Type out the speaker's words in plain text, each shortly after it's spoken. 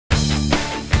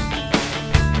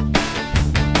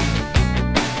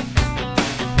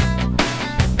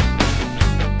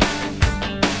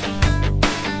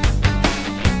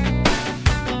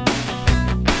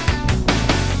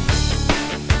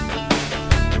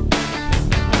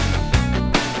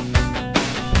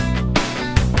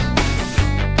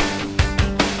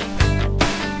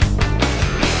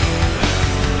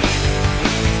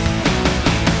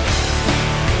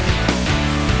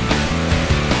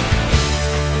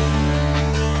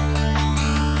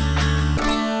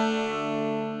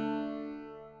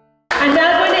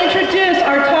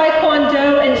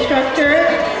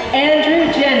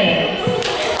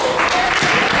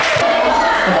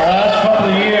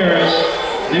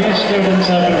these students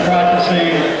have been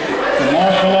practicing the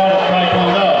martial art of Tae Kwon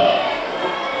Do.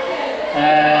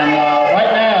 And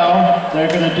right now, they're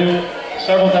going to do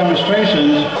several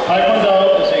demonstrations. Tae Kwon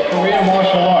Do is a Korean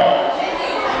martial art.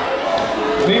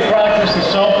 We practice the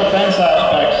self-defense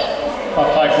aspects of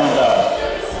Tae Kwon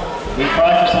Do. We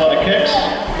practice a lot of kicks,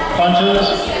 punches,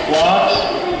 blocks,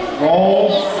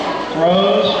 rolls,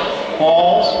 throws,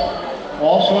 falls,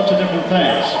 all sorts of different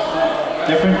things.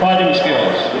 Different fighting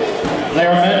skills. They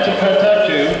are meant to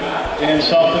protect you in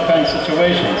self-defense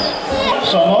situations.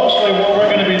 So mostly what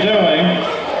we're going to be doing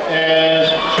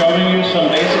is showing you some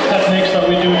basic techniques that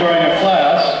we do during a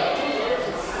class.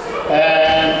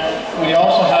 And we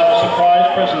also have a surprise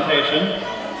presentation.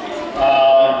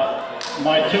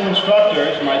 My two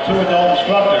instructors, my two adult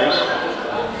instructors,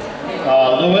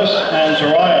 Lewis and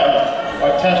Zariah,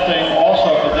 are testing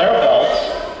also for their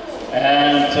belts.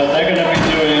 And they're going to be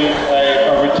doing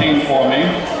a routine for me.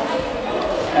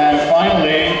 And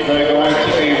finally, they're going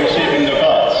to be receiving their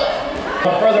belts.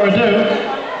 Without further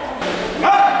ado,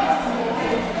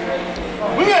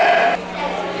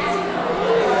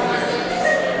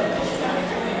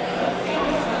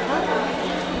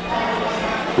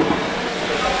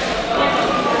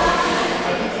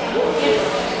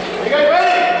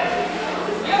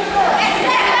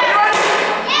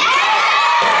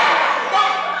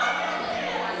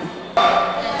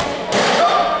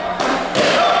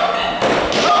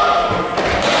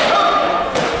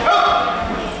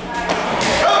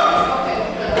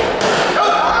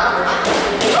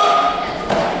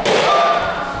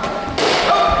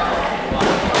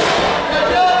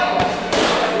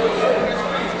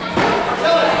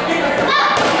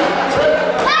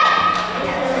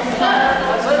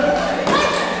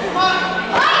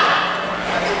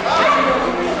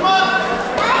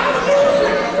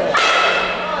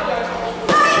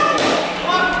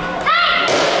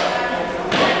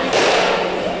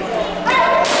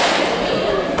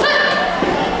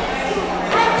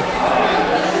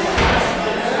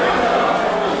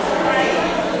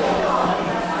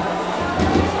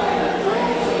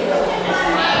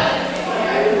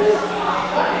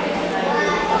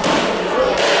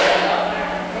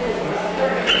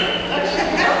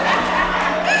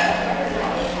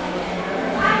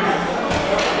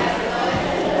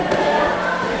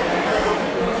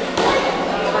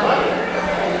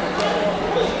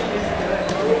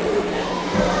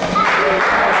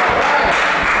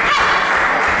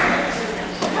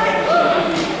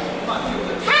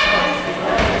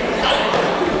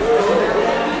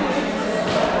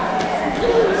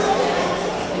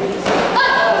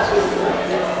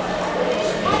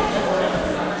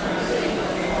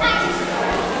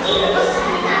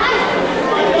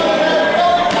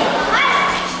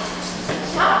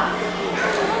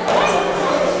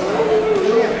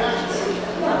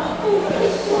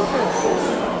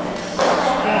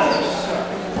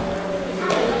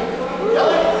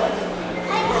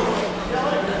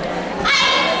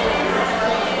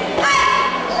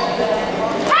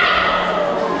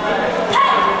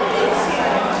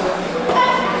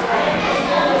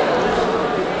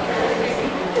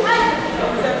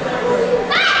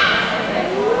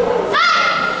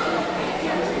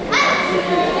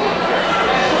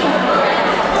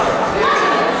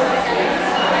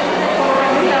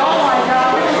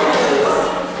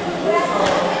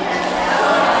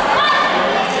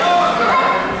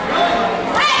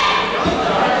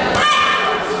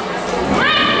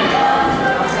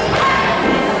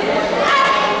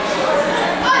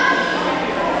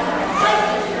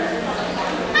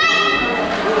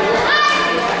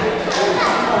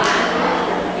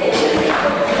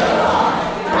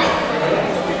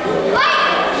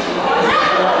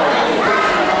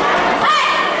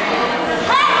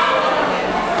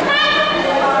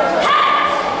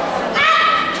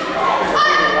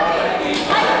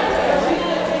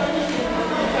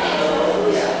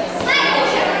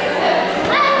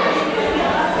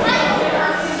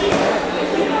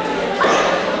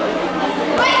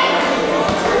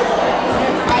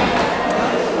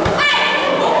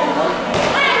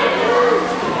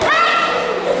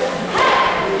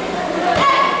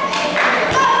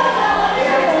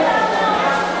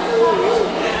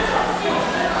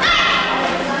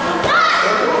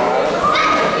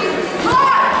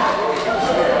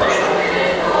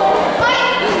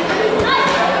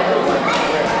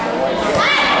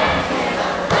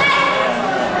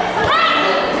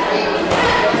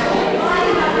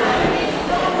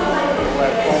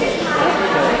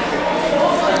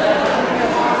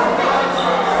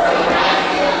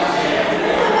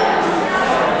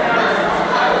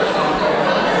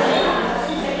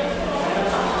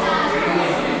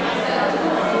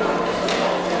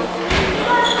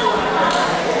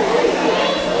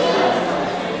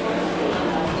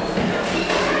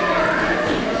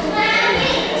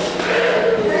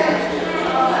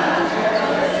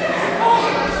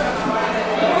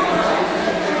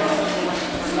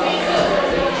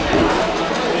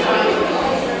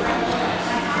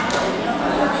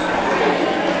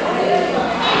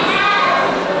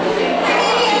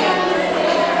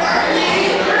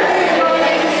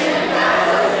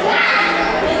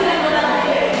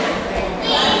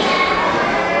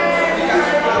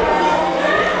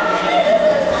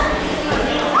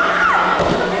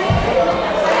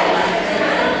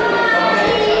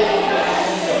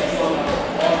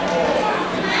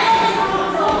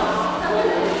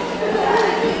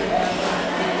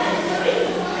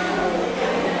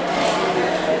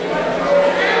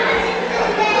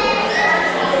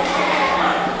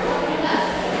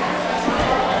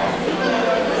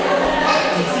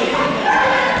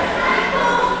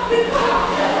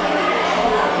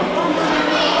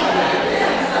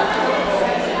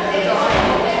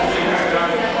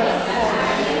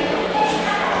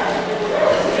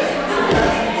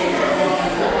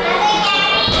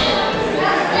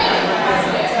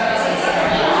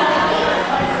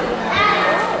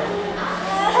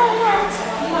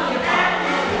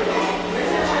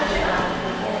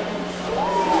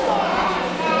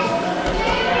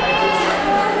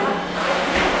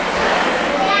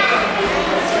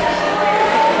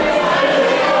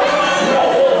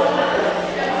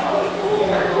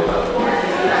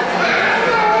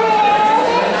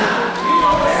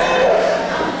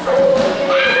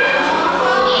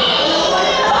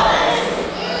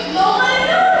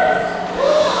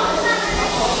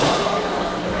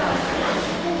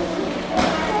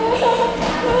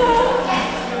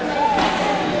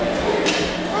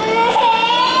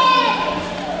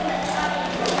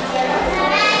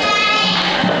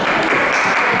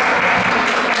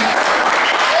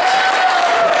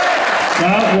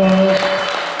 That was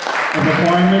a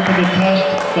requirement for the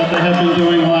test that they have been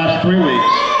doing the last 3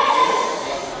 weeks.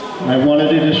 I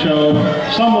wanted you to show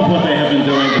some of what they have been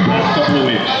doing the past couple of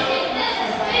weeks.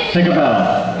 Take a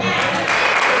bow.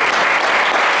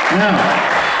 Now,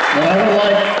 what I would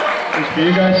like is for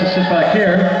you guys to sit back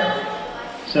here,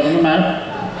 sit on the mat,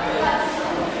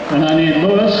 and I need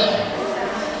Louis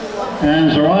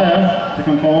and Zariah to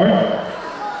come forward.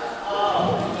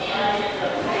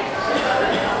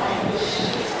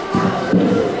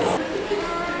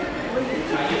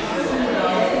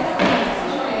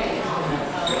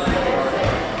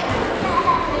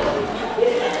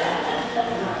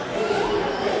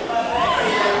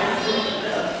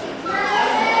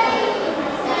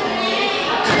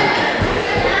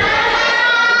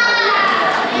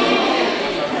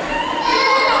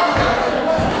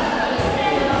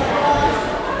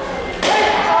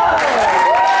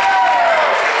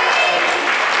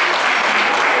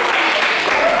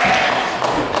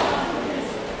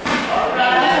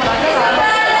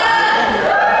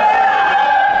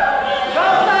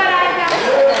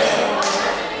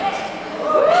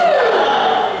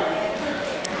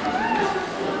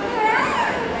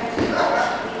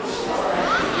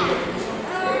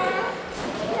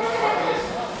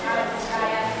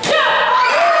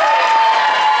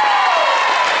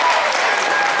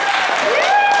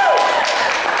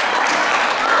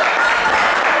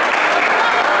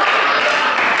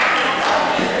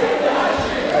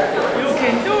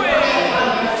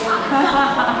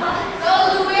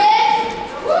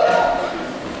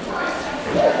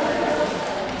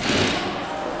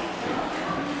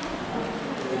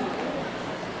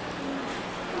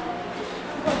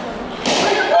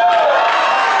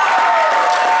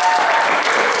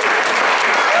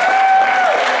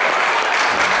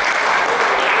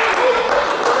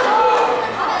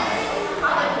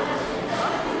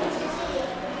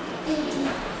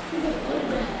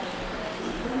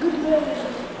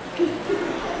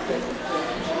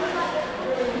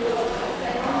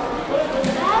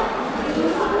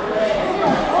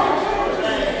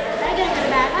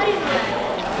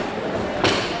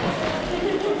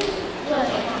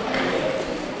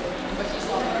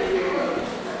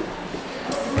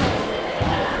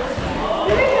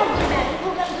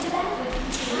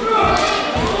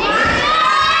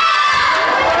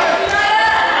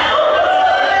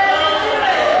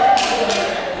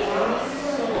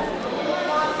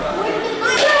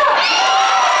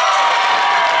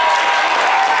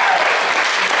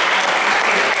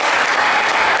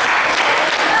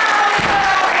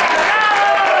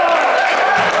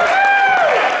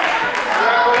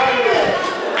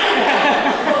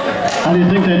 How do you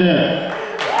think they did?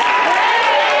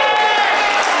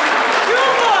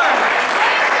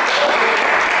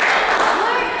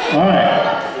 All right.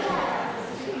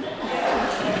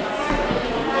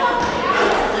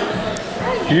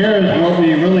 Here's what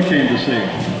we really came to see.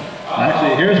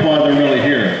 Actually, here's why they're really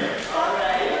here.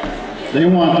 They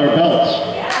want their belts.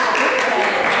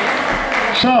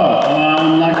 So,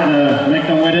 I'm not going to make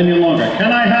them wait any longer.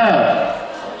 Can I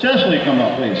have Chesley come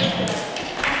up, please?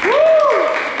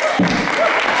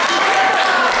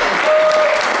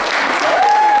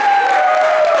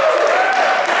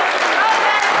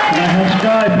 Can I have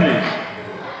Sky, please?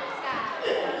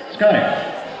 Sky.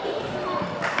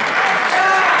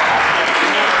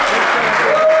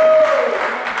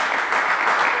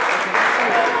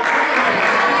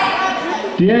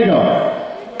 Diego.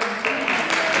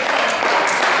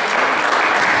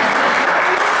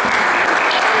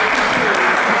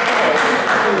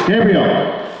 Gabriel.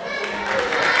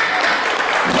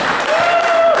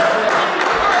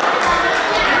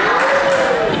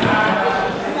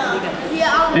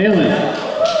 Aylin.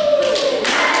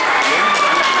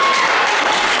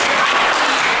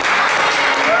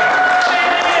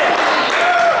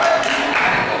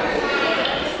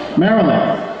 Marilyn.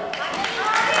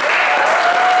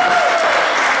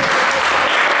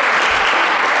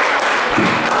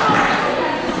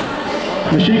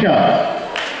 Mashika.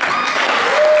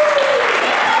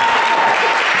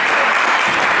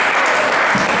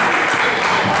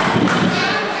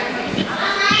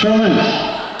 Sherman.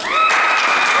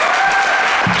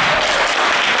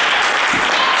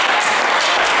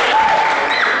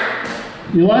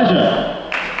 Elijah.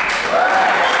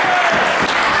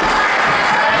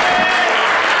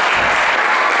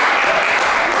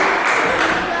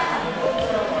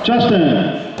 Justin.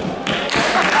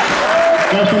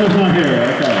 Justin is not here,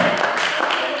 okay.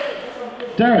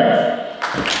 Derek.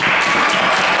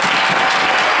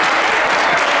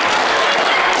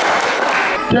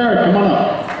 Derek, come on up.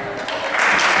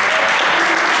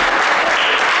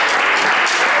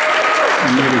 I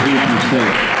made a huge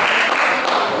mistake.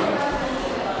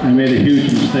 I made a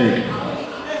huge mistake.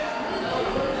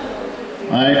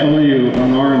 I owe you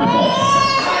an orange belt.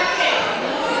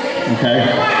 Okay?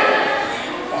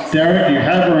 Derek, you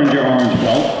have earned your orange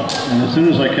belt, and as soon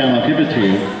as I can, I'll give it to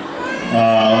you.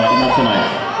 But not tonight.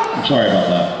 I'm sorry about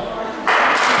that.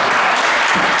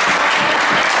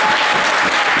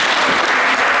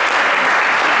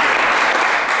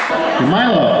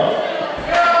 Milo.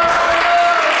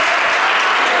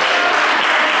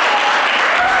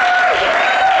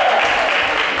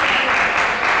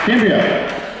 Cambria.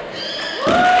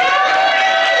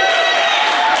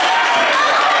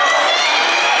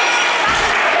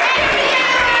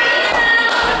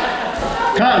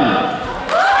 Cotton.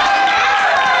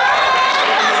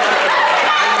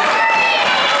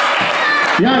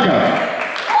 Bianca.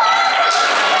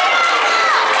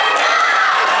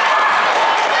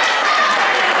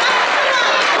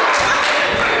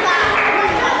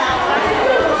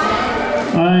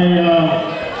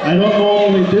 I don't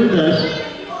normally do this,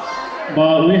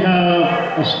 but we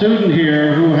have a student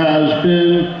here who has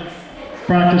been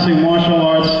practicing martial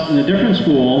arts in a different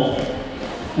school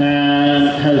and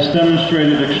has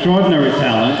demonstrated extraordinary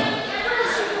talent.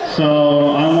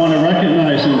 So I want to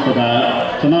recognize him for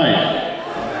that tonight.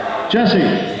 Jesse.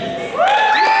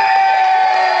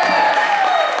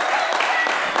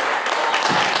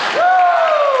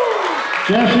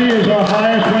 Jesse is our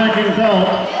highest ranking belt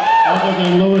other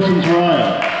than Lewis and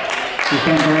Zariah. She's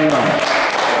done very well.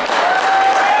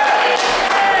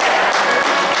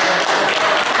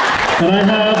 Can I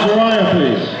have Zariah,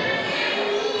 please?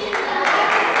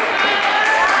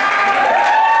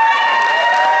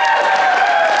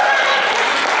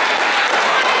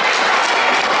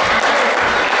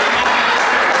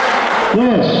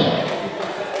 Lewis.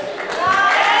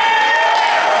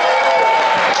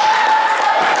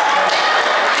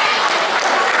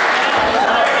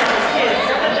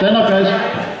 Stand up, guys.